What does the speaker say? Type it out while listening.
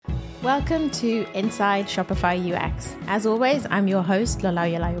Welcome to Inside Shopify UX. As always, I'm your host,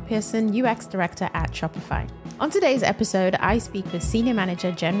 Lalayo Pearson, UX Director at Shopify. On today's episode, I speak with Senior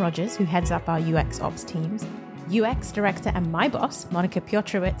Manager Jen Rogers, who heads up our UX Ops teams, UX Director and my boss, Monica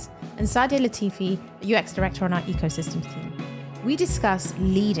Piotrowicz, and Sadia Latifi, UX Director on our ecosystems team. We discuss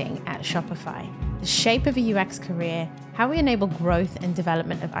leading at Shopify, the shape of a UX career, how we enable growth and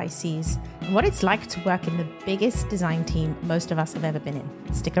development of ICs, and what it's like to work in the biggest design team most of us have ever been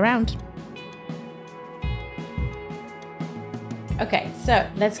in. Stick around. Okay, so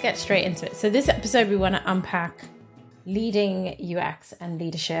let's get straight into it. So this episode, we want to unpack leading UX and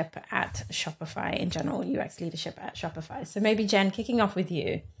leadership at Shopify in general, UX leadership at Shopify. So maybe Jen, kicking off with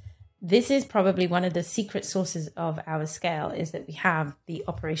you. This is probably one of the secret sources of our scale is that we have the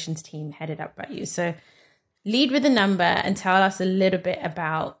operations team headed up by you. So lead with a number and tell us a little bit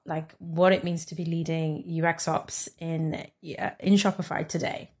about like what it means to be leading UX ops in Shopify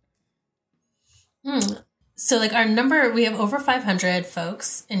today. So like our number, we have over 500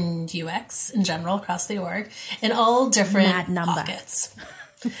 folks in UX in general across the org in all different pockets.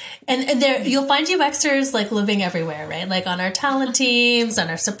 And there you'll find UXers like living everywhere, right? Like on our talent teams, on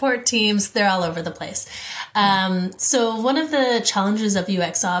our support teams, they're all over the place. So one of the challenges of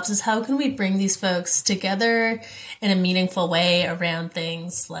UX ops is how can we bring these folks together in a meaningful way around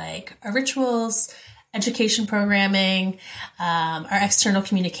things like our rituals, education programming, our external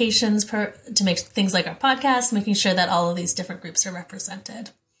communications to make things like our podcast, making sure that all of these different groups are represented.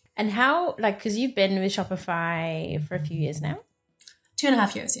 And how, like, because you've been with Shopify for a few years now.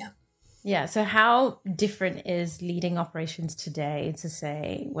 2.5 years, yeah. Yeah. So how different is leading operations today to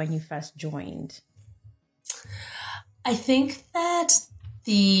say when you first joined? I think that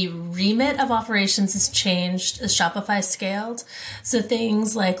the remit of operations has changed as Shopify scaled. So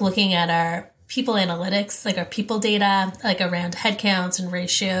things like looking at our people analytics, like our people data, like around headcounts and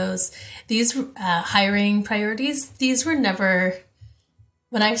ratios, these hiring priorities, these were never,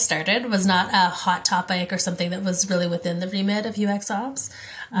 when I started, was not a hot topic or something that was really within the remit of UX ops.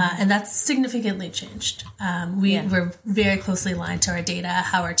 And that's significantly changed. We're very closely aligned to our data,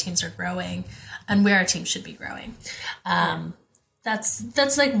 how our teams are growing and where our teams should be growing.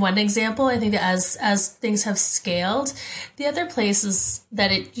 That's like one example. I think that as things have scaled, the other place is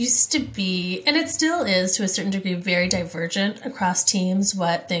that it used to be, and it still is to a certain degree, very divergent across teams,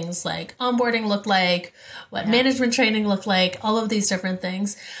 what things like onboarding look like, what management training look like, all of these different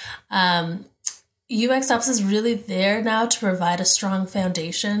things. UX Ops is really there now to provide a strong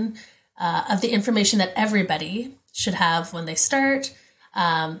foundation of the information that everybody should have when they start,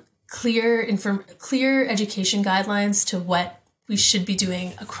 clear education guidelines to what we should be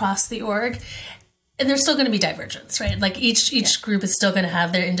doing across the org. And there's still going to be divergence, right? Like each group is still going to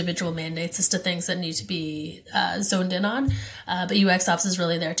have their individual mandates as to things that need to be zoned in on. But UX Ops is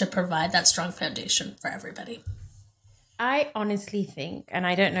really there to provide that strong foundation for everybody. I honestly think, and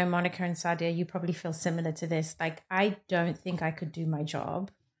I don't know, Monica and Sadia, you probably feel similar to this. Like, I don't think I could do my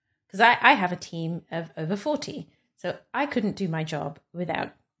job because I have a team of over 40. So I couldn't do my job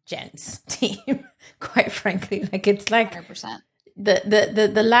without Jen's team, quite frankly. Like, it's like 100%.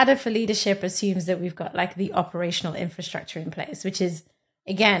 The ladder for leadership assumes that we've got like the operational infrastructure in place, which is,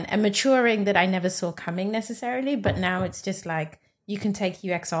 again, a maturing that I never saw coming necessarily. But now it's just like, you can take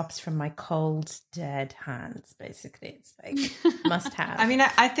UX ops from my cold, dead hands, basically. It's like must have. I mean,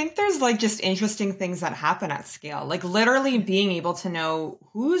 I think there's like just interesting things that happen at scale. Like literally being able to know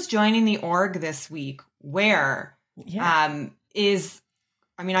who's joining the org this week, where is,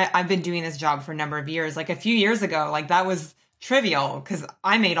 I mean, I've been doing this job for a number of years. Like a few years ago, like that was trivial because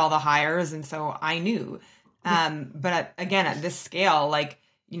I made all the hires and so I knew. But again, at this scale, like,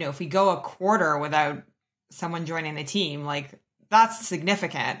 you know, if we go a quarter without someone joining the team, like that's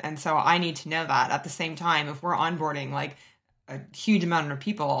significant. And so I need to know that. At the same time, if we're onboarding like a huge amount of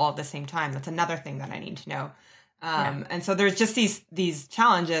people all at the same time, that's another thing that I need to know. And so there's just these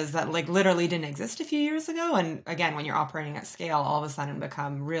challenges that like literally didn't exist a few years ago. And again, when you're operating at scale, all of a sudden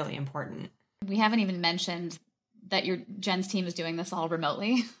become really important. We haven't even mentioned that your Jen's team is doing this all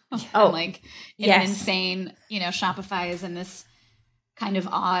remotely. Oh, like an insane, Shopify is in this kind of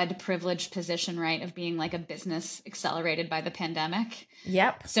odd privileged position, right, of being like a business accelerated by the pandemic.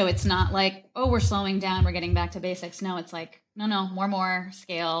 Yep. So it's not like, oh, we're slowing down, we're getting back to basics. No, it's like, no, more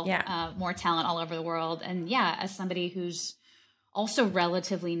scale, more talent all over the world. And as somebody who's also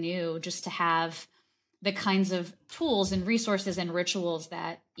relatively new, just to have the kinds of tools and resources and rituals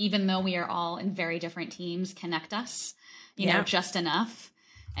that, even though we are all in very different teams, connect us, you know, just enough.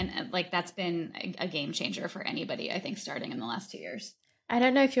 And like, that's been a game changer for anybody, I think, starting in the last 2 years. I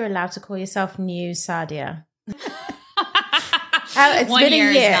don't know if you're allowed to call yourself new, Sadia. It's been a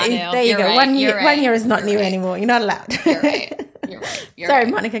year. There you go. Right. 1 year is not new anymore. You're not allowed. You're right. Sorry,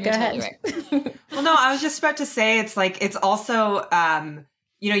 Monica, go ahead. Right. Well, no, I was just about to say, it's like, it's also,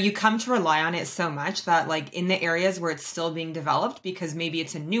 you come to rely on it so much that like in the areas where it's still being developed, because maybe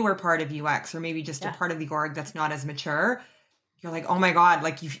it's a newer part of UX or maybe just a part of the org that's not as mature, you're like, oh my God,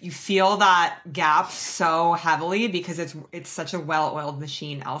 like you feel that gap so heavily because it's such a well-oiled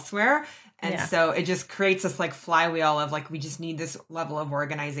machine elsewhere. And so it just creates this like flywheel of like, we just need this level of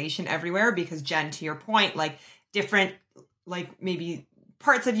organization everywhere because Jen, to your point, like different, like maybe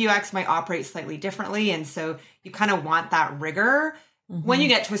parts of UX might operate slightly differently. And so you kind of want that rigor when you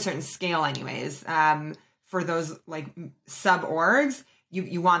get to a certain scale anyways, for those like sub orgs,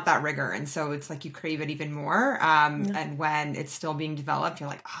 you want that rigor. And so it's like you crave it even more. And when it's still being developed, you're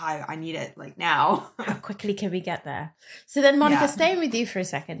like, I need it like now. How quickly can we get there? So then Monica, staying with you for a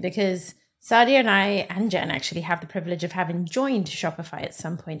second, because Sadia and I and Jen actually have the privilege of having joined Shopify at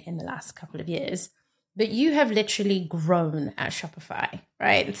some point in the last couple of years. But you have literally grown at Shopify,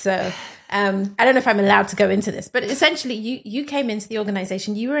 right? So I don't know if I'm allowed to go into this, but essentially you came into the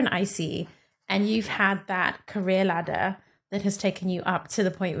organization, you were an IC, and you've had that career ladder that has taken you up to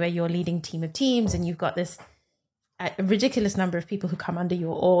the point where you're leading team of teams and you've got this ridiculous number of people who come under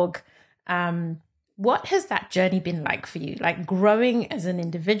your org. What has that journey been like for you? Like growing as an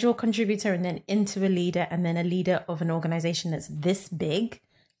individual contributor and then into a leader and then a leader of an organization that's this big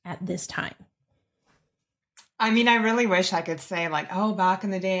at this time? I mean, I really wish I could say like, oh, back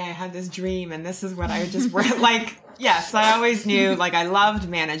in the day, I had this dream and this is what I would just work. Like, yes, I always knew like I loved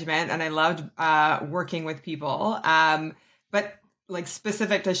management and I loved working with people. But like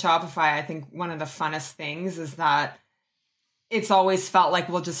specific to Shopify, I think one of the funnest things is that it's always felt like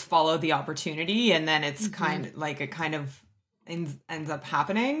we'll just follow the opportunity and then it's kind of ends up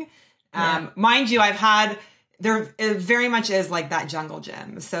happening. Mind you, it very much is like that jungle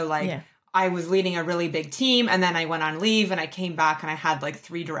gym. So like, I was leading a really big team and then I went on leave and I came back and I had like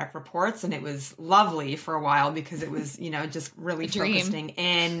 3 direct reports and it was lovely for a while because it was, just really focusing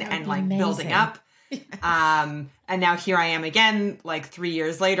in and like building up. And now here I am again, like 3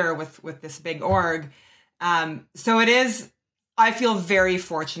 years later with this big org. So it is, I feel very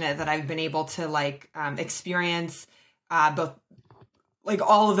fortunate that I've been able to like experience both like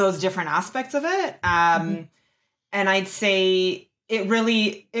all of those different aspects of it. And I'd say it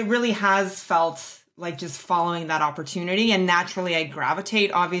really has felt like just following that opportunity. And naturally I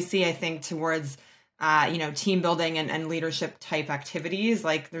gravitate, obviously, I think towards, team building and leadership type activities.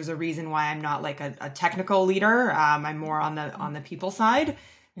 Like there's a reason why I'm not like a technical leader. I'm more on the people side.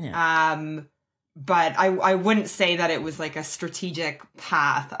 Yeah. But I wouldn't say that it was like a strategic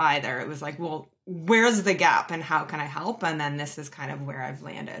path either. It was like, well, where's the gap and how can I help? And then this is kind of where I've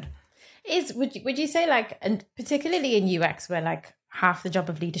landed. Would you say like, and particularly in UX where like half the job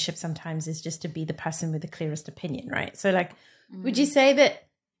of leadership sometimes is just to be the person with the clearest opinion, right? So like, would you say that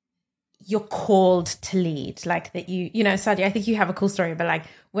you're called to lead? Like that Sadia, I think you have a cool story, but like,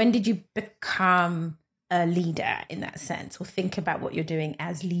 when did you become a leader in that sense or think about what you're doing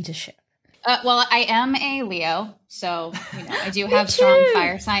as leadership? Well, I am a Leo, so I do have strong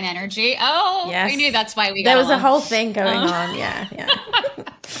fire sign energy. Oh, yes. I knew that's why we got There was a whole thing going on. Yeah.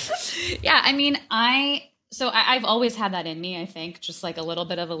 Yeah, I mean, I've always had that in me, I think, just like a little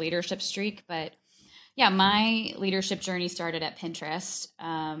bit of a leadership streak. But yeah, my leadership journey started at Pinterest.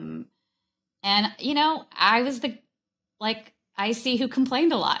 And, I was the IC who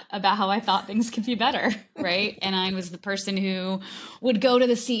complained a lot about how I thought things could be better, right? And I was the person who would go to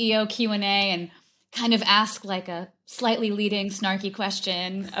the CEO Q&A and kind of ask like a slightly leading, snarky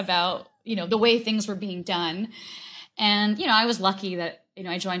question about, the way things were being done. And, I was lucky that,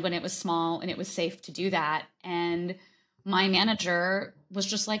 I joined when it was small and it was safe to do that. And my manager was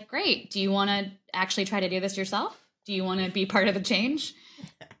just like, great. Do you want to actually try to do this yourself? Do you want to be part of the change?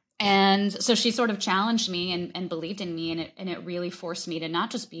 And so she sort of challenged me and believed in me. And it really forced me to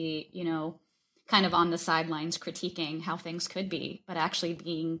not just be, kind of on the sidelines critiquing how things could be, but actually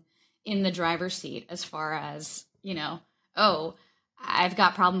being in the driver's seat as far as, I've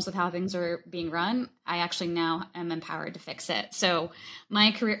got problems with how things are being run. I actually now am empowered to fix it. So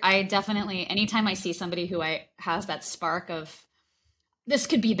my career, I definitely, anytime I see somebody who has that spark of this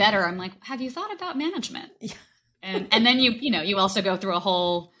could be better, I'm like, have you thought about management? Yeah. And then you also go through a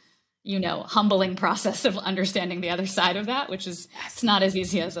whole, humbling process of understanding the other side of that, which is it's not as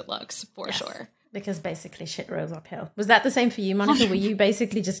easy as it looks for sure. Because basically shit rolls uphill. Was that the same for you, Monica? Were you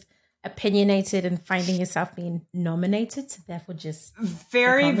basically just opinionated and finding yourself being nominated to therefore just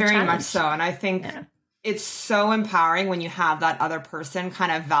very much so? And I think it's so empowering when you have that other person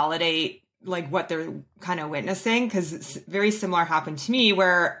kind of validate like what they're kind of witnessing, because it's very similar happened to me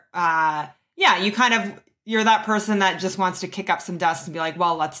where, you're that person that just wants to kick up some dust and be like,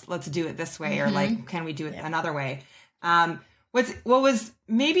 well, let's do it this way. Or like, can we do it another way? What was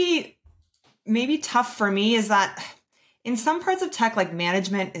maybe tough for me is that in some parts of tech, like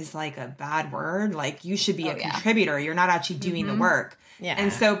management is like a bad word. Like you should be a contributor. You're not actually doing the work. Yeah.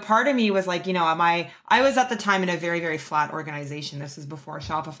 And so part of me was like, I was at the time in a very, very flat organization. This was before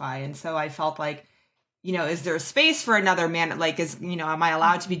Shopify. And so I felt like, is there a space for another man? Like, am I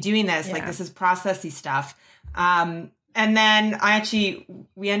allowed to be doing this? Yeah. Like, this is processy stuff. And then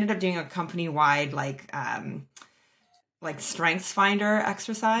we ended up doing a company-wide, like strengths finder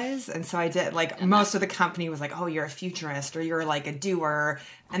exercise. And so I did most of the company was like, oh, you're a futurist or you're like a doer.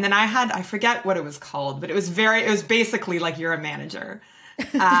 And then I forget what it was called, but it was basically like, you're a manager.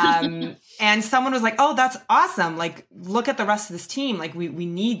 And someone was like, oh, that's awesome. Like, look at the rest of this team. Like we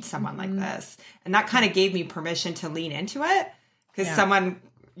need someone like this. And that kind of gave me permission to lean into it because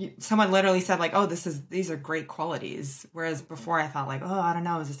someone literally said like, oh, these are great qualities. Whereas before I thought like, oh, I don't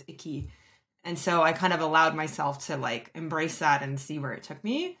know, is this icky? And so I kind of allowed myself to like embrace that and see where it took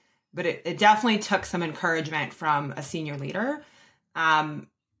me. But it definitely took some encouragement from a senior leader. And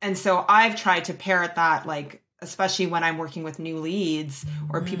so I've tried to parrot that, like, especially when I'm working with new leads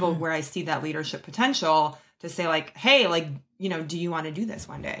or people where I see that leadership potential, to say like, hey, like, do you want to do this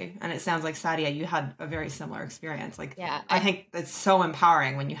one day? And it sounds like, Sadia, you had a very similar experience. Like, I think it's so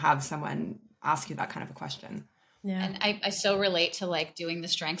empowering when you have someone ask you that kind of a question. Yeah. And I so relate to like doing the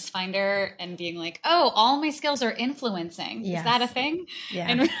strengths finder and being like, oh, all my skills are influencing. Yes. Is that a thing?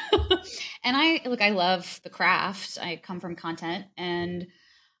 Yeah. And I love the craft. I come from content and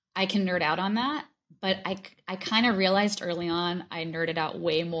I can nerd out on that. But I kind of realized early on, I nerded out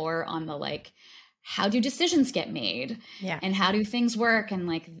way more on the like, how do decisions get made? Yeah. And how do things work? And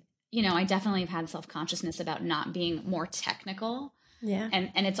like, I definitely have had self-consciousness about not being more technical. Yeah.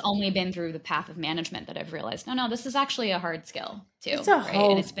 And it's only been through the path of management that I've realized, no, this is actually a hard skill too. It's a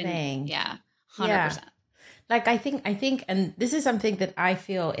whole and it's been, thing. 100%. Yeah. Like I think, and this is something that I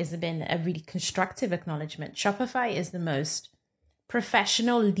feel has been a really constructive acknowledgement. Shopify is the most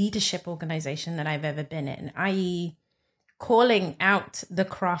professional leadership organization that I've ever been in, i.e. calling out the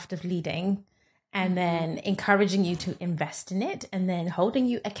craft of leading and then encouraging you to invest in it and then holding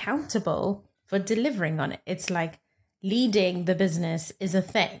you accountable for delivering on it. It's like leading the business is a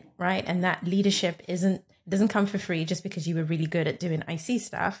thing, right? And that leadership doesn't come for free just because you were really good at doing IC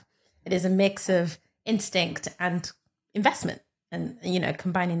stuff. It is a mix of instinct and investment and,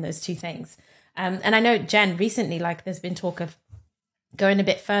 combining those two things. And I know, Jen, recently, like there's been talk of going a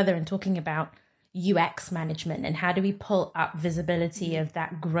bit further and talking about UX management and how do we pull up visibility of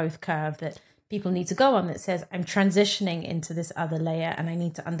that growth curve that people need to go on that says, I'm transitioning into this other layer and I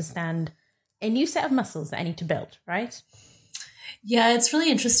need to understand a new set of muscles that I need to build, right? Yeah, it's really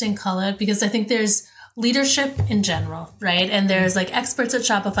interesting, Colin, because I think there's leadership in general, right? And there's like experts at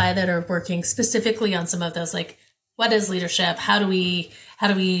Shopify that are working specifically on some of those, like, what is leadership? How do we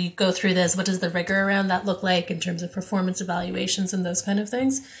go through this? What does the rigor around that look like in terms of performance evaluations and those kind of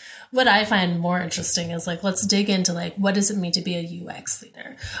things? What I find more interesting is like, let's dig into like, what does it mean to be a UX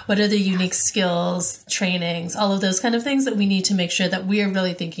leader? What are the unique skills, trainings, all of those kind of things that we need to make sure that we are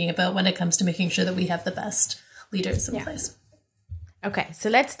really thinking about when it comes to making sure that we have the best leaders in place. Okay, so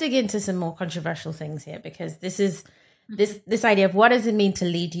let's dig into some more controversial things here, because this is this idea of what does it mean to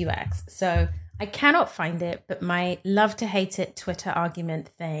lead UX. So I cannot find it, but my love to hate it Twitter argument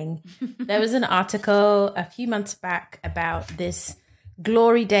thing. There was an article a few months back about this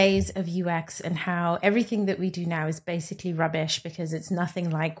glory days of UX and how everything that we do now is basically rubbish because it's nothing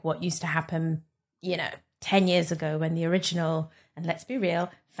like what used to happen, 10 years ago when the original, and let's be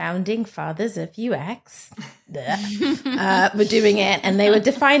real, founding fathers of UX were doing it, and they were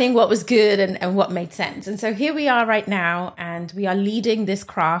defining what was good and what made sense. And so here we are right now, and we are leading this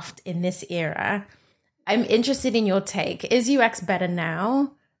craft in this era. I'm interested in your take. Is UX better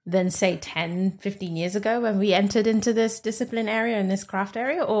now than, say, 10, 15 years ago when we entered into this discipline area and this craft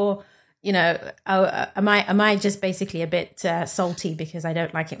area? Or, am I just basically a bit salty because I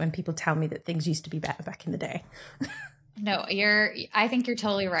don't like it when people tell me that things used to be better back in the day? No, I think you're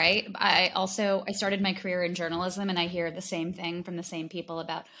totally right. I started my career in journalism, and I hear the same thing from the same people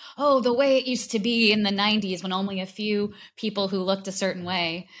about, the way it used to be in the 90s when only a few people who looked a certain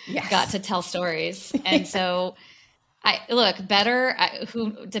way got to tell stories. And so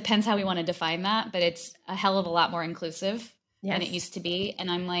who depends how we want to define that, but it's a hell of a lot more inclusive than it used to be.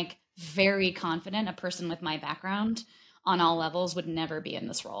 And I'm like very confident a person with my background on all levels would never be in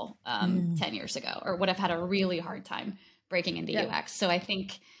this role 10 years ago, or would have had a really hard time breaking into UX. So I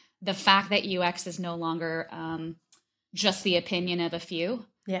think the fact that UX is no longer just the opinion of a few.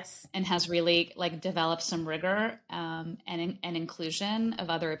 Yes. And has really like developed some rigor and inclusion of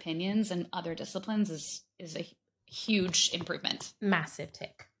other opinions and other disciplines is a huge improvement. Massive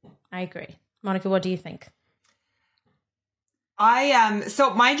tick. I agree. Monica, what do you think?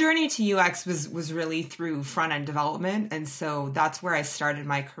 So my journey to UX was really through front end development. And so that's where I started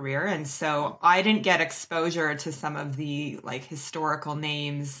my career. And so I didn't get exposure to some of the like historical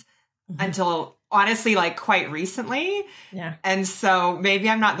names until honestly, like quite recently. Yeah. And so maybe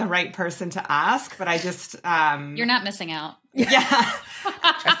I'm not the right person to ask, but I just, you're not missing out. Yeah.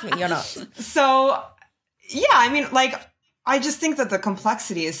 Trust me, you're not. So yeah, I mean, like, I just think that the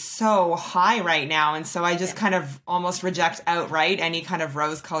complexity is so high right now. And so I just kind of almost reject outright any kind of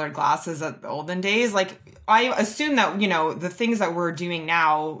rose-colored glasses of the olden days. Like, I assume that, you know, the things that we're doing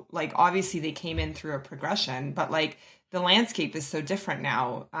now, like, obviously they came in through a progression, but like the landscape is so different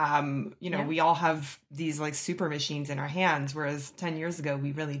now. You know, we all have these like super machines in our hands, whereas 10 years ago,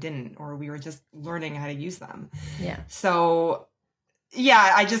 we really didn't, or we were just learning how to use them. Yeah. So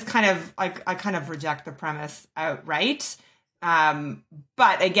yeah, I just kind of, I kind of reject the premise outright.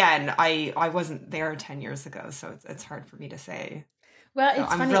 But again, I wasn't there 10 years ago, so it's hard for me to say. Well, so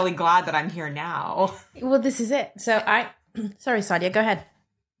I'm really glad that I'm here now. Well, this is it. So sorry, Sadia, go ahead.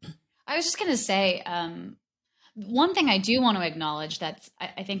 I was just going to say, one thing I do want to acknowledge that's,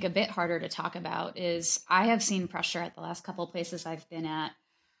 I think, a bit harder to talk about is I have seen pressure at the last couple of places I've been at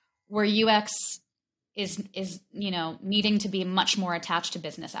where UX is, you know, needing to be much more attached to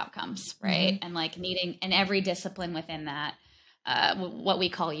business outcomes, right? And like needing, and every discipline within that, what we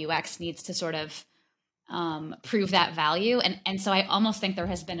call UX needs to sort of prove that value. And so I almost think there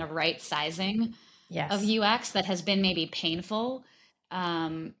has been a right sizing of UX that has been maybe painful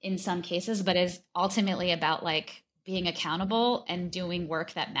in some cases, but is ultimately about like being accountable and doing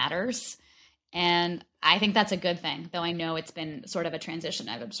work that matters. And I think that's a good thing, though I know it's been sort of a transition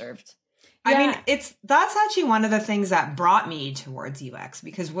I've observed. I mean, that's actually one of the things that brought me towards UX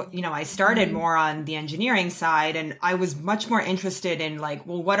because, you know, I started more on the engineering side and I was much more interested in like,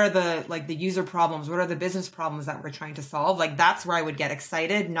 well, what are the user problems? What are the business problems that we're trying to solve? Like, that's where I would get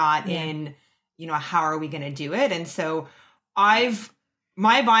excited, not in, you know, how are we going to do it? And so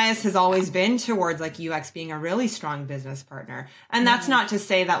my bias has always been towards like UX being a really strong business partner. And that's not to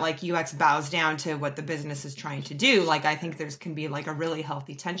say that like UX bows down to what the business is trying to do. Like, I think can be like a really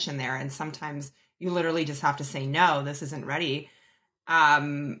healthy tension there. And sometimes you literally just have to say, no, this isn't ready.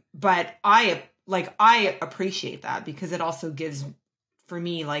 But I appreciate that because it also gives for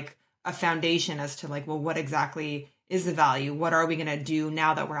me like a foundation as to like, well, what exactly is the value? What are we going to do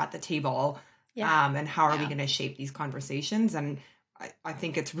now that we're at the table? And how are we going to shape these conversations? And I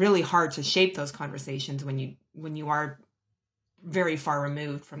think it's really hard to shape those conversations when you are very far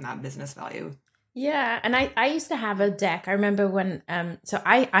removed from that business value. Yeah. And I used to have a deck. I remember when, so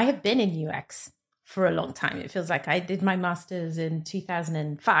I have been in UX for a long time. It feels like I did my master's in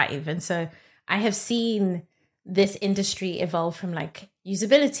 2005. And so I have seen this industry evolve from like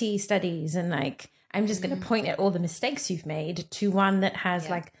usability studies and like, I'm just going to point at all the mistakes you've made to one that has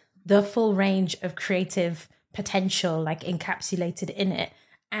like the full range of creative potential like encapsulated in it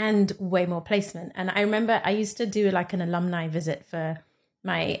and way more placement. And I remember I used to do like an alumni visit for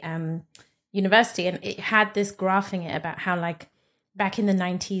my university and it had this graphing it about how like back in the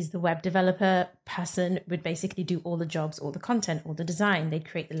 90s the web developer person would basically do all the jobs, all the content, all the design. They'd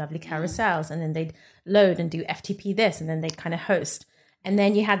create the lovely carousels and then they'd load and do FTP this and then they'd kind of host. And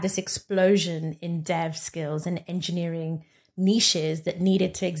then you had this explosion in dev skills and engineering niches that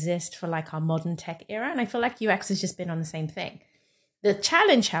needed to exist for like our modern tech era. And I feel like UX has just been on the same thing. The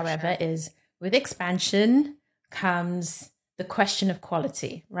challenge, however, is with expansion comes the question of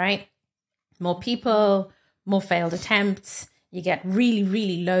quality, right? More people, more failed attempts. You get really,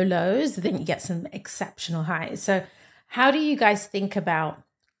 really low lows, then you get some exceptional highs. So how do you guys think about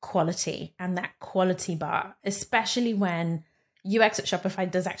quality and that quality bar, especially when UX at Shopify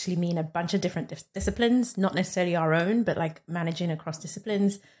does actually mean a bunch of different disciplines, not necessarily our own, but like managing across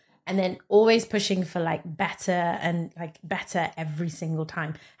disciplines and then always pushing for like better and like better every single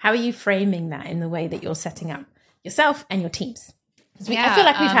time. How are you framing that in the way that you're setting up yourself and your teams? I feel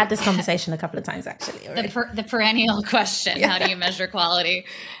like we've had this conversation a couple of times actually. The perennial question, how do you measure quality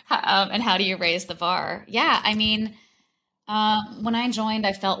and how do you raise the bar? Yeah, I mean, when I joined,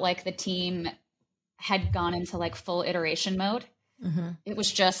 I felt like the team had gone into like full iteration mode. It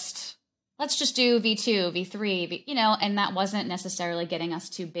was just, let's just do V2, V3, you know, and that wasn't necessarily getting us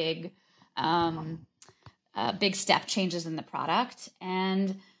to big step changes in the product.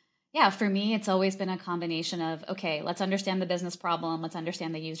 And, Yeah, for me, it's always been a combination of, okay, let's understand the business problem. Let's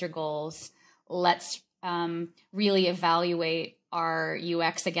understand the user goals. Let's really evaluate our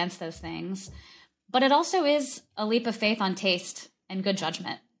UX against those things. But it also is a leap of faith on taste and good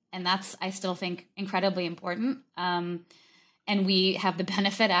judgment. And that's, I still think, incredibly important. And we have the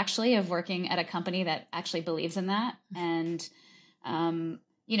benefit, actually, of working at a company that actually believes in that. And,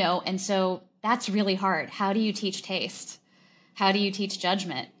 and so that's really hard. How do you teach taste? How do you teach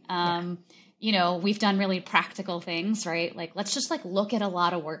judgment? We've done really practical things, right? Like, let's just look at a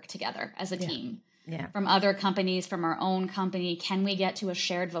lot of work together as a team. Yeah. From other companies, from our own company. Can we get to a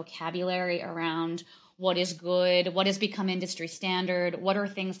shared vocabulary around what is good, what has become industry standard, what are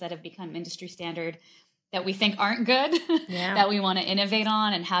things that have become industry standard that we think aren't good, that we want to innovate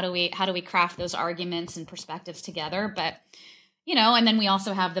on, and how do we craft those arguments and perspectives together? But and then we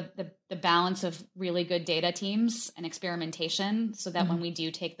also have the balance of really good data teams and experimentation, so that when we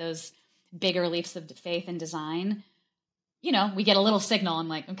do take those bigger leaps of faith in design, we get a little signal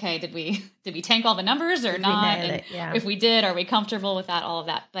and okay, did we tank all the numbers or not? And if we did, are we comfortable with that? All of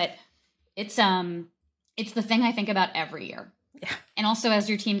that. But it's the thing I think about every year. Yeah. And also, as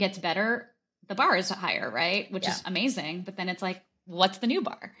your team gets better, the bar is higher, right? Which is amazing. But then it's what's the new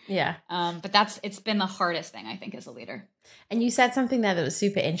bar? Yeah. But it's been the hardest thing, I think, as a leader. And you said something there that was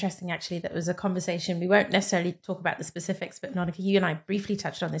super interesting, actually. That was a conversation. We won't necessarily talk about the specifics, but Monica, you and I briefly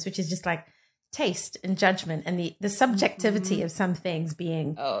touched on this, which is just taste and judgment and the subjectivity of some things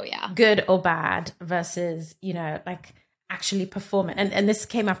being good or bad versus, actually performing. And this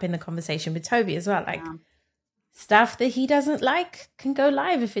came up in the conversation with Toby as well. Stuff that he doesn't like can go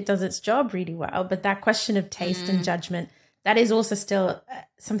live if it does its job really well. But that question of taste and judgment, that is also still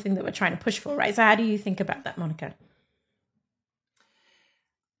something that we're trying to push for, right? So how do you think about that, Monica?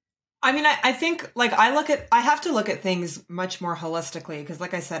 I mean, I think I have to look at things much more holistically because,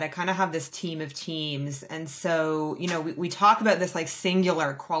 like I said, I kind of have this team of teams. And so, we talk about this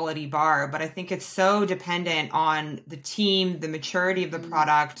singular quality bar, but I think it's so dependent on the team, the maturity of the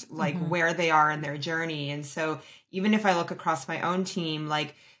product, where they are in their journey. And so even if I look across my own team,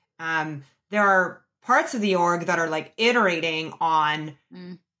 there are parts of the org that are iterating on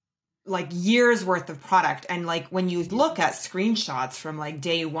years worth of product. And when you look at screenshots from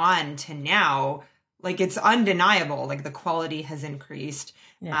day one to now, it's undeniable, the quality has increased.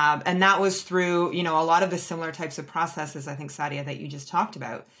 Yeah. And that was through, a lot of the similar types of processes, I think, Sadia, that you just talked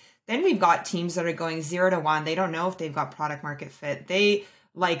about. Then we've got teams that are going 0 to 1. They don't know if they've got product market fit. They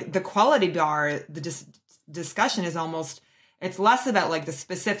the quality bar, the discussion is almost, it's less about the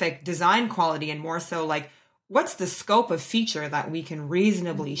specific design quality and more so what's the scope of feature that we can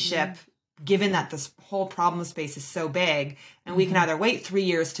reasonably ship, given that this whole problem space is so big, and we can either wait 3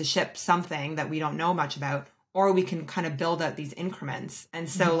 years to ship something that we don't know much about, or we can kind of build out these increments. And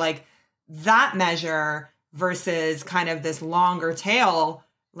so that measure versus kind of this longer tail,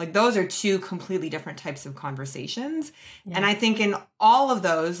 those are two completely different types of conversations. Yeah. And I think in all of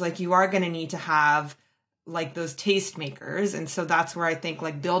those, you are going to need to have those taste makers. And so that's where I think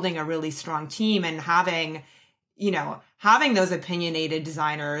building a really strong team and having those opinionated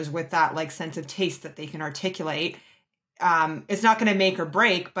designers with that sense of taste that they can articulate, it's not going to make or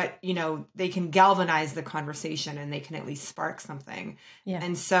break, but they can galvanize the conversation and they can at least spark something. Yeah.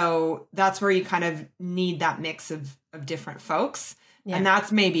 And so that's where you kind of need that mix of different folks. Yeah. And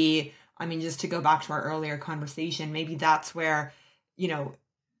that's maybe, just to go back to our earlier conversation, maybe that's where,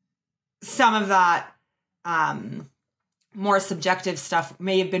 some of that, more subjective stuff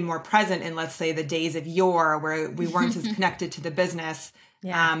may have been more present in, let's say, the days of yore where we weren't as connected to the business.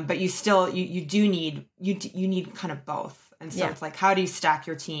 Yeah. But you still, you need kind of both. And so it's how do you stack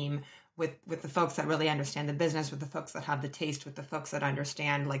your team with the folks that really understand the business, with the folks that have the taste, with the folks that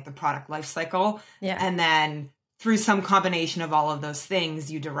understand the product life cycle. Yeah. And then through some combination of all of those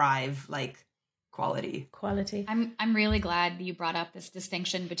things, you derive quality. I'm really glad you brought up this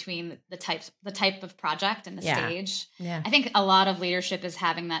distinction between the type of project and the stage. Yeah. I think a lot of leadership is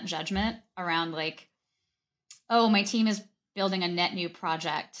having that judgment around oh, my team is building a net new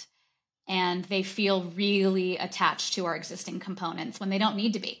project and they feel really attached to our existing components when they don't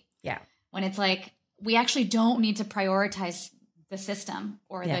need to be. Yeah. When it's we actually don't need to prioritize the system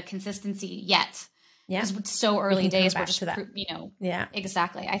or the consistency yet. Yeah. Because it's so early days, we're just,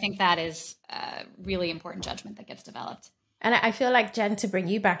 exactly. I think that is a really important judgment that gets developed. And I feel Jen, to bring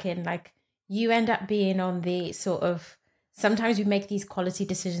you back in, you end up being on the sort of, sometimes we make these quality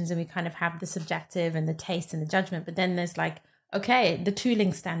decisions and we kind of have the subjective and the taste and the judgment, but then there's okay, the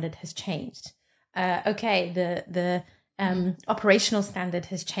tooling standard has changed. Okay, the operational standard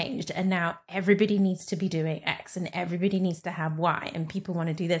has changed and now everybody needs to be doing X and everybody needs to have Y and people want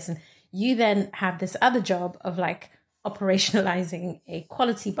to do this. And you then have this other job of like operationalizing a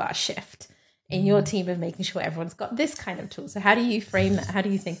quality bar shift in your team of making sure everyone's got this kind of tool. So how do you frame that? How do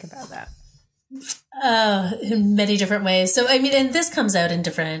you think about that? In many different ways. So, I mean, and this comes out in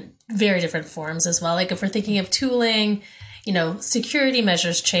very different forms as well. Like if we're thinking of tooling, security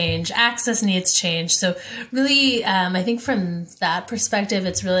measures change, access needs change. So really, I think from that perspective,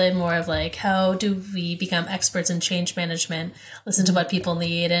 it's really more of like, how do we become experts in change management, listen to what people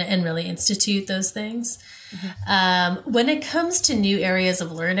need and really institute those things. When it comes to new areas of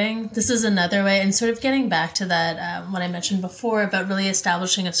learning, this is another way, and sort of getting back to that, what I mentioned before about really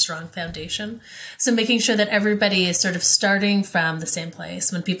establishing a strong foundation. So making sure that everybody is sort of starting from the same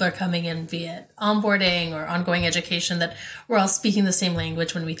place when people are coming in via onboarding or ongoing education, that we're all speaking the same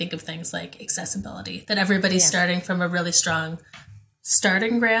language when we think of things like accessibility, that everybody's starting from a really strong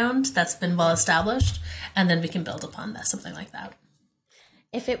starting ground that's been well established, and then we can build upon that, something like that.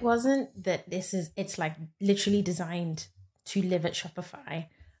 If it wasn't that it's like literally designed to live at Shopify,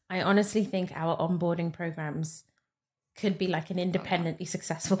 I honestly think our onboarding programs could be like an independently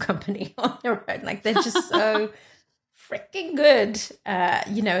successful company on their own. Like they're just so freaking good,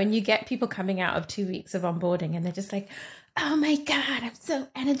 and you get people coming out of 2 weeks of onboarding and they're just like, oh my God, I'm so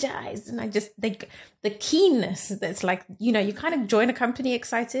energized. And I just think the keenness that's like, you kind of join a company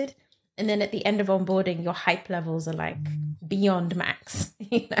excited. And then at the end of onboarding, your hype levels are like beyond max,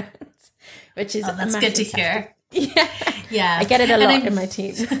 which is that's good to hear. Yeah. I get it a lot in my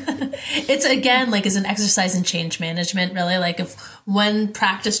team. It's again, like, is an exercise in change management, really. Like if one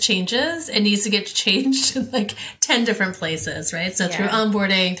practice changes, it needs to get changed in like 10 different places, right? So through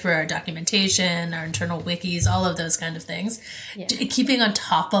onboarding, through our documentation, our internal wikis, all of those kind of things, keeping on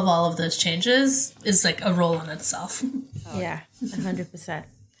top of all of those changes is like a role in itself. Yeah, 100%.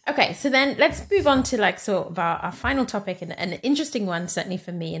 Okay, so then let's move on to like sort of our final topic, and an interesting one, certainly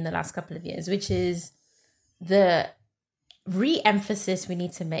for me in the last couple of years, which is the re-emphasis we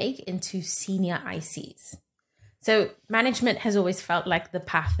need to make into senior ICs. So management has always felt like the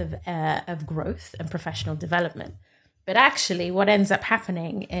path of growth and professional development. But actually what ends up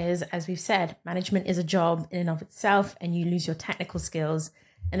happening is, as we've said, management is a job in and of itself, and you lose your technical skills.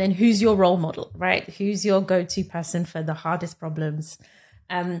 And then who's your role model, right? Who's your go-to person for the hardest problems?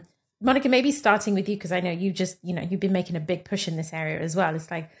 Monica, maybe starting with you, because I know you just, you've been making a big push in this area as well. It's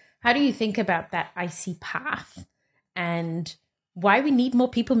like, how do you think about that IC path and why we need more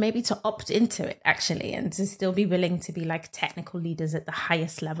people maybe to opt into it actually, and to still be willing to be like technical leaders at the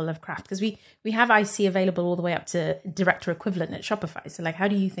highest level of craft? Because we have IC available all the way up to director equivalent at Shopify. So like, how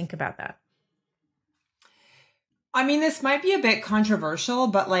do you think about that? I mean, this might be a bit controversial,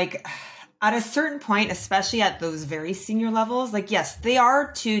 but like, at a certain point, especially at those very senior levels, like, yes, they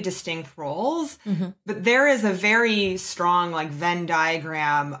are two distinct roles, but there is a very strong like Venn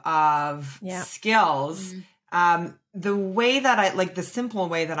diagram of skills. The way that the simple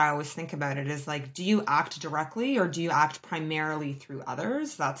way that I always think about it is like, do you act directly or do you act primarily through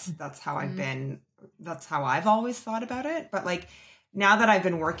others? That's how that's how I've always thought about it. But like, now that I've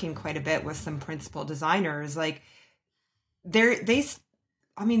been working quite a bit with some principal designers, like they're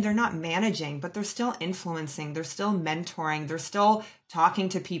not managing, but they're still influencing, they're still mentoring, they're still talking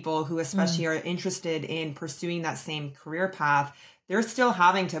to people who especially are interested in pursuing that same career path. They're still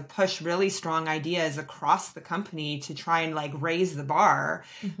having to push really strong ideas across the company to try and like raise the bar.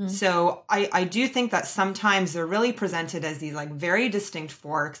 So I do think that sometimes they're really presented as these like very distinct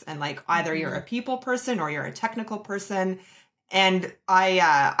forks, and like either you're a people person or you're a technical person. And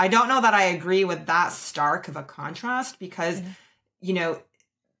I don't know that I agree with that stark of a contrast, because,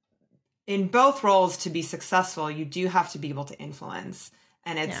 in both roles, to be successful, you do have to be able to influence.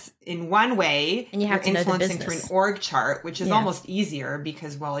 And it's in one way, and you're influencing through an org chart, which is almost easier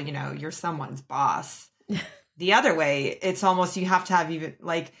because, well, you're someone's boss. The other way, it's almost, you have to have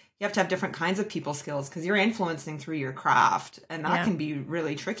different kinds of people skills, because you're influencing through your craft. And that can be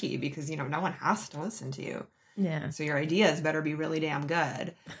really tricky because, no one has to listen to you. Yeah. So your ideas better be really damn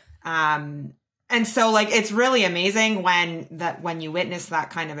good. And so like, it's really amazing when you witness that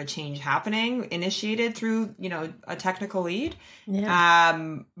kind of a change happening, initiated through, a technical lead.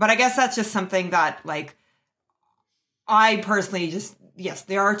 Yeah. But I guess that's just something that like, I personally yes,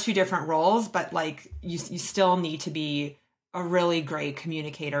 there are two different roles, but like you still need to be a really great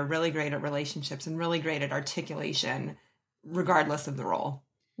communicator, really great at relationships, and really great at articulation, regardless of the role.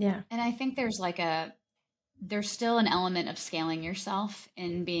 Yeah. And I think there's still an element of scaling yourself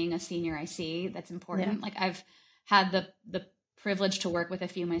in being a senior IC that's important. Like I've had the privilege to work with a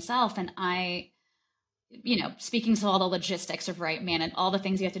few myself, and I speaking to all the logistics of all the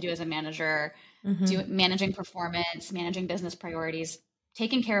things you have to do as a manager, managing performance, managing business priorities,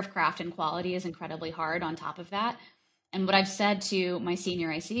 taking care of craft and quality is incredibly hard on top of that. And what I've said to my senior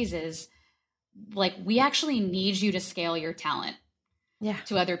ICs is, like, we actually need you to scale your talent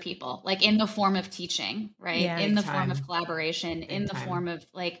to other people, like in the form of teaching, right? In the form of collaboration, in the form of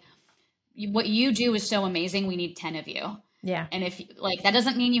like, what you do is so amazing. We need 10 of you. Yeah. And if like, that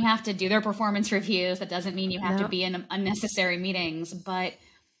doesn't mean you have to do their performance reviews. That doesn't mean you have to be in unnecessary meetings, but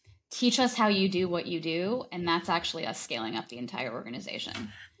teach us how you do what you do. And that's actually us scaling up the entire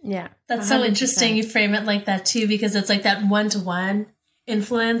organization. Yeah. That's 100%. So interesting. You frame it like that too, because it's like that one-to-one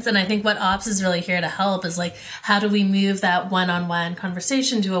influence. And I think what Ops is really here to help is like, how do we move that one-on-one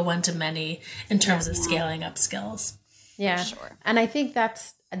conversation to a one-to-many in terms of scaling up skills? Yeah. Sure. And I think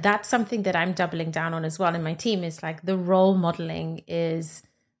that's something that I'm doubling down on as well in my team, is like the role modeling is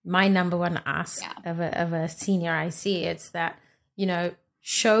my number one ask of a senior IC. It's that,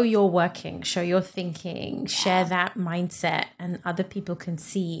 show your working, show your thinking, share that mindset, and other people can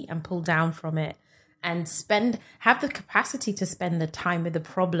see and pull down from it, and have the capacity to spend the time with the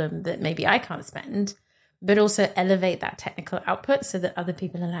problem that maybe I can't spend, but also elevate that technical output so that other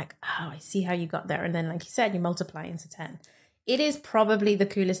people are like, oh, I see how you got there. And then, like you said, you multiply into 10. It is probably the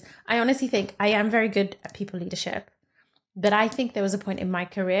coolest. I honestly think I am very good at people leadership, but I think there was a point in my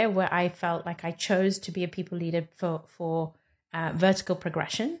career where I felt like I chose to be a people leader for vertical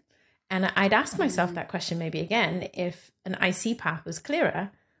progression. And I'd ask myself that question maybe again, if an IC path was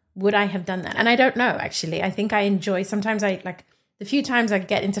clearer, would I have done that? And I don't know, actually. I think I enjoy, sometimes I like the few times I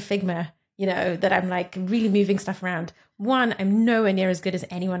get into Figma, that I'm like really moving stuff around. One, I'm nowhere near as good as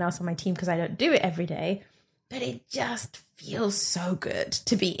anyone else on my team because I don't do it every day, but it just feels so good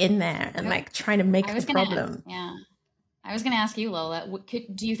to be in there and like trying to make the problem. I was going to ask you, Lola,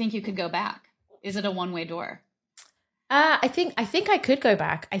 do you think you could go back? Is it a one-way door? I think I could go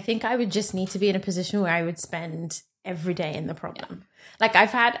back. I think I would just need to be in a position where I would spend every day in the problem. Like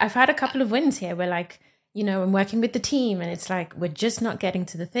I've had a couple of wins here where like, I'm working with the team and it's like, we're just not getting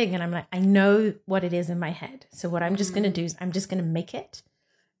to the thing. And I'm like, I know what it is in my head. So what I'm just going to do is I'm just going to make it.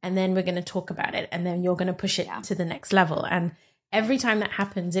 And then we're going to talk about it. And then you're going to push it to the next level. And every time that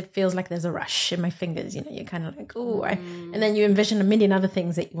happens, it feels like there's a rush in my fingers. You're kind of like, oh, and then you envision a million other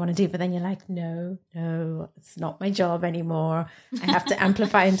things that you want to do. But then you're like, no, it's not my job anymore. I have to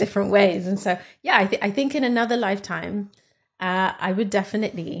amplify in different ways. And so, I think in another lifetime, I would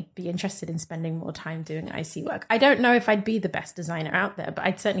definitely be interested in spending more time doing IC work. I don't know if I'd be the best designer out there, but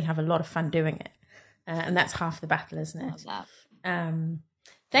I'd certainly have a lot of fun doing it. And that's half the battle, isn't it? Love that.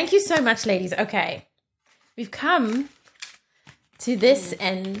 Thank you so much, ladies. Okay, we've come to this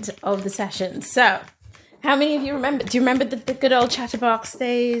end of the session. So how many of you remember? Do you remember the good old Chatterbox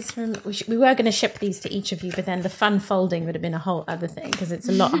days? We were going to ship these to each of you, but then the fun folding would have been a whole other thing because it's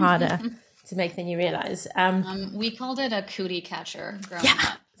a lot harder to make than you realize. We called it a cootie catcher growing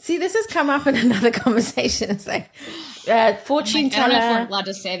up. See, this has come up in another conversation. It's like fortune teller. I don't know if we're allowed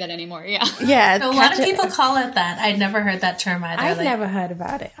to say that anymore. Yeah. Yeah. A lot of people call it that. I'd never heard that term either. I've never heard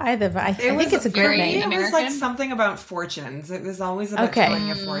about it either, but I think it's a great name. It was like something about fortunes. It was always about telling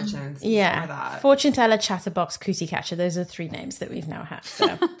your fortunes. Yeah. Fortune teller, chatterbox, cootie catcher. Those are 3 names that we've now had.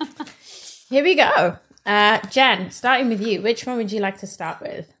 So here we go. Jen, starting with you. Which one would you like to start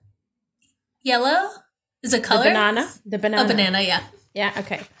with? Yellow? Is it color? The banana. Oh, banana, yeah. Yeah,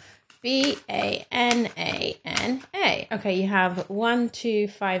 okay. BANANA. Okay, you have 1, 2,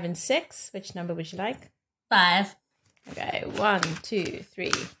 5, and 6. Which number would you like? 5. Okay, 1, 2,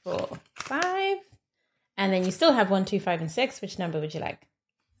 3, 4, 5. And then you still have 1, 2, 5, and 6. Which number would you like?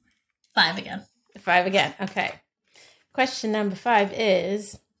 5 again. 5 again, okay. Question number 5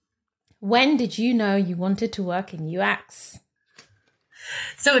 is, when did you know you wanted to work in UX?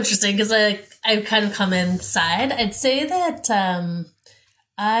 So interesting because I kind of come inside. I'd say that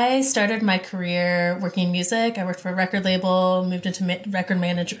I started my career working in music. I worked for a record label, moved into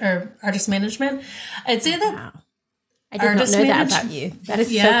artist management. I'd say that. Wow. I did not know that about you. That is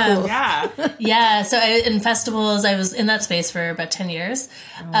so cool. Yeah. So in festivals, I was in that space for about 10 years.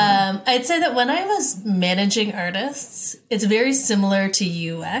 I'd say that when I was managing artists, it's very similar to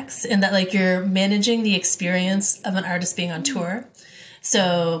UX in that like you're managing the experience of an artist being on tour.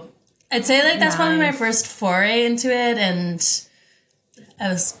 So I'd say like that's probably my first foray into it, and I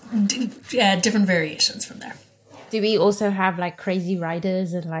was different variations from there. Do we also have like crazy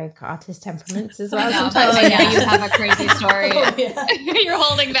writers and like artist temperaments as well? You have a crazy story. You're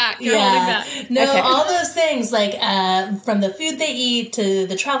holding back. You're holding back. No, all those things like from the food they eat to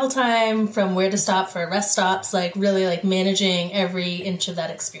the travel time, from where to stop for rest stops, like really like managing every inch of that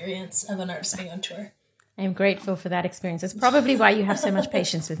experience of an artist being on tour. I'm grateful for that experience. It's probably why you have so much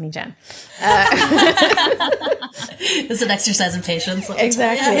patience with me, Jen. It's an exercise in patience.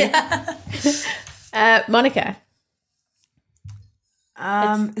 Exactly. Monica.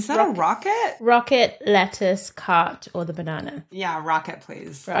 Is that a rocket? Rocket, lettuce, cart, or the banana? Yeah, rocket,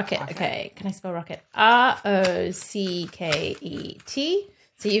 please. Rocket. Okay. Can I spell rocket? Rocket.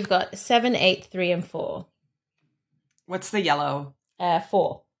 So you've got 7, 8, 3, and 4. What's the yellow?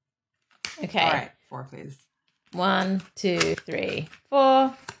 4. Okay. All right, 4, please. 1, 2, 3,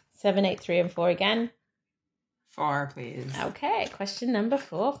 4. 7, 8, 3, and 4 again. 4, please. Okay. Question number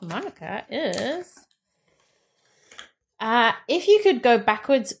 4 for Monica is... if you could go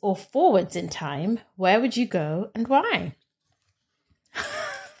backwards or forwards in time, where would you go and why?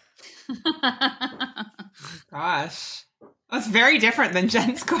 Gosh. That's very different than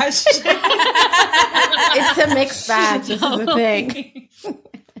Jen's question. It's a mixed bag. This is the thing.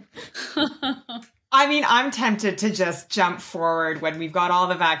 I mean, I'm tempted to just jump forward when we've got all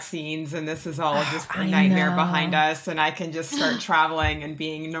the vaccines and this is all just a nightmare behind us and I can just start traveling and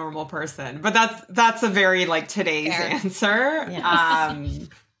being a normal person. But that's a very like today's answer. Yeah.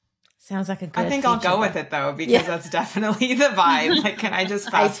 Sounds like a good I think I'll go with it though, because that's definitely the vibe. Like, can I just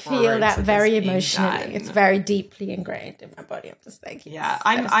fast forward? I feel that very emotionally. It's very deeply ingrained in my body. I'm just thinking. Yeah.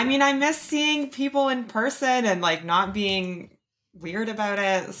 I miss seeing people in person and like not being weird about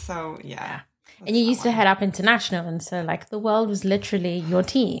it. So yeah. And you used to head up international, and so like the world was literally your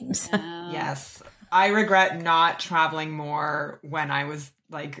teams. Yes. I regret not traveling more when I was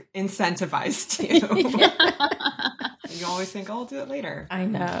like incentivized to. You always think, I'll do it later. I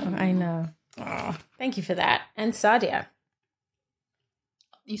know. Oh, thank you for that. And Sadia.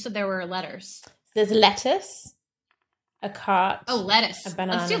 You said there were letters. There's lettuce, a cart. Oh, lettuce. A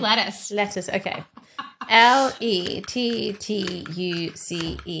banana. Let's do lettuce. Lettuce, okay. Lettuce.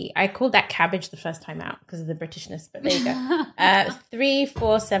 I called that cabbage the first time out because of the Britishness, but there you go. 3,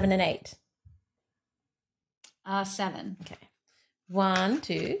 4, 7, and 8. 7. Okay. 1,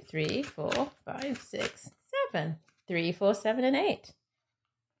 2, 3, 4, 5, 6, 7. 3, 4, 7, and 8.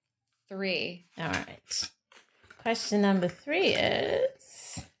 3. All right. Question number 3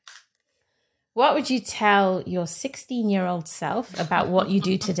 is: what would you tell your 16-year-old self about what you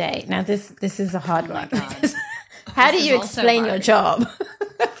do today? Now, this is a hard one. How do you explain your job?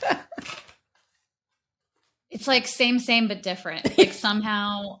 It's like same, but different. Like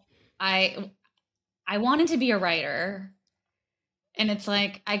somehow I wanted to be a writer. And it's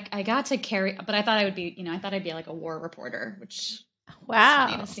like, I got to carry, but I thought I would be, I thought I'd be like a war reporter, which wow.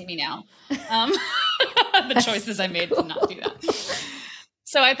 Is funny to see me now. The choices I made to not do that.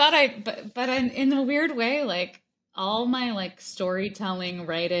 So I thought but in a weird way, like all my like storytelling,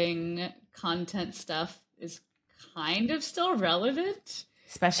 writing, content stuff is kind of still relevant.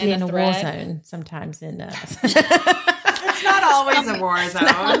 Especially in a war zone, sometimes in It's not always a war zone.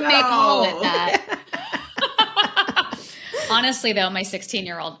 They call it that. Honestly, though, my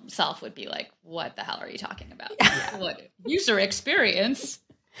 16-year-old self would be like, what the hell are you talking about? Yeah. What user experience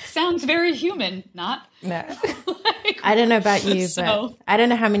sounds very human, not? No. I don't know about you, but I don't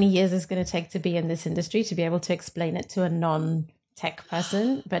know how many years it's going to take to be in this industry to be able to explain it to a non-tech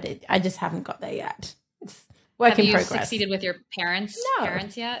person, but I just haven't got there yet. It's work in progress. Have you succeeded with your parents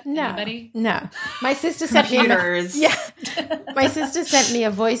yet? No. Anybody? No. My sister sent me my sister sent me a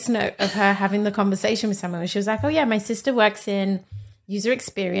voice note of her having the conversation with someone. She was like, oh yeah, my sister works in user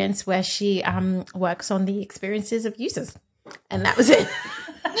experience where she works on the experiences of users. And that was it.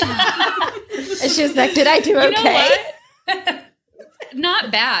 And she was like, did I do okay?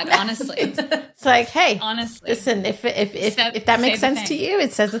 Not bad, honestly. It's like, hey, honestly, listen, if that makes sense to you,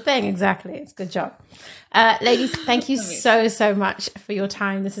 it says the thing. Exactly. It's a good job. Ladies, thank you so much for your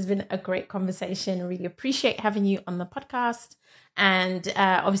time. This has been a great conversation. I really appreciate having you on the podcast. And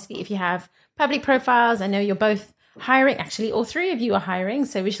obviously, if you have public profiles, I know you're both hiring. Actually, all three of you are hiring.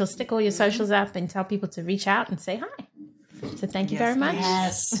 So we shall stick all your socials up and tell people to reach out and say hi. So thank you very much.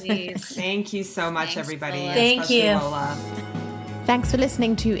 Yes, please. Thank you so much, everybody. Thank you. Lola. Thanks for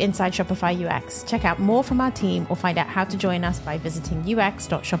listening to Inside Shopify UX. Check out more from our team or find out how to join us by visiting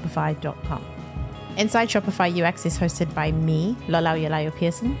ux.shopify.com. Inside Shopify UX is hosted by me, Lola Yalayo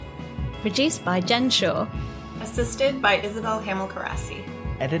Pearson. Produced by Jen Shaw. Assisted by Isabel Hamel-Karasi.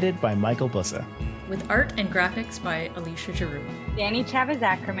 Edited by Michael Bussa. With art and graphics by Alicia Giroux. Danny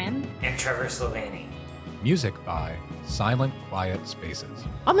Chavez-Ackerman. And Trevor Slovany. Music by Silent Quiet Spaces.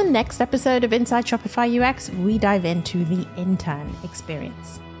 On the next episode of Inside Shopify UX, we dive into the intern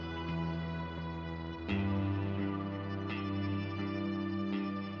experience.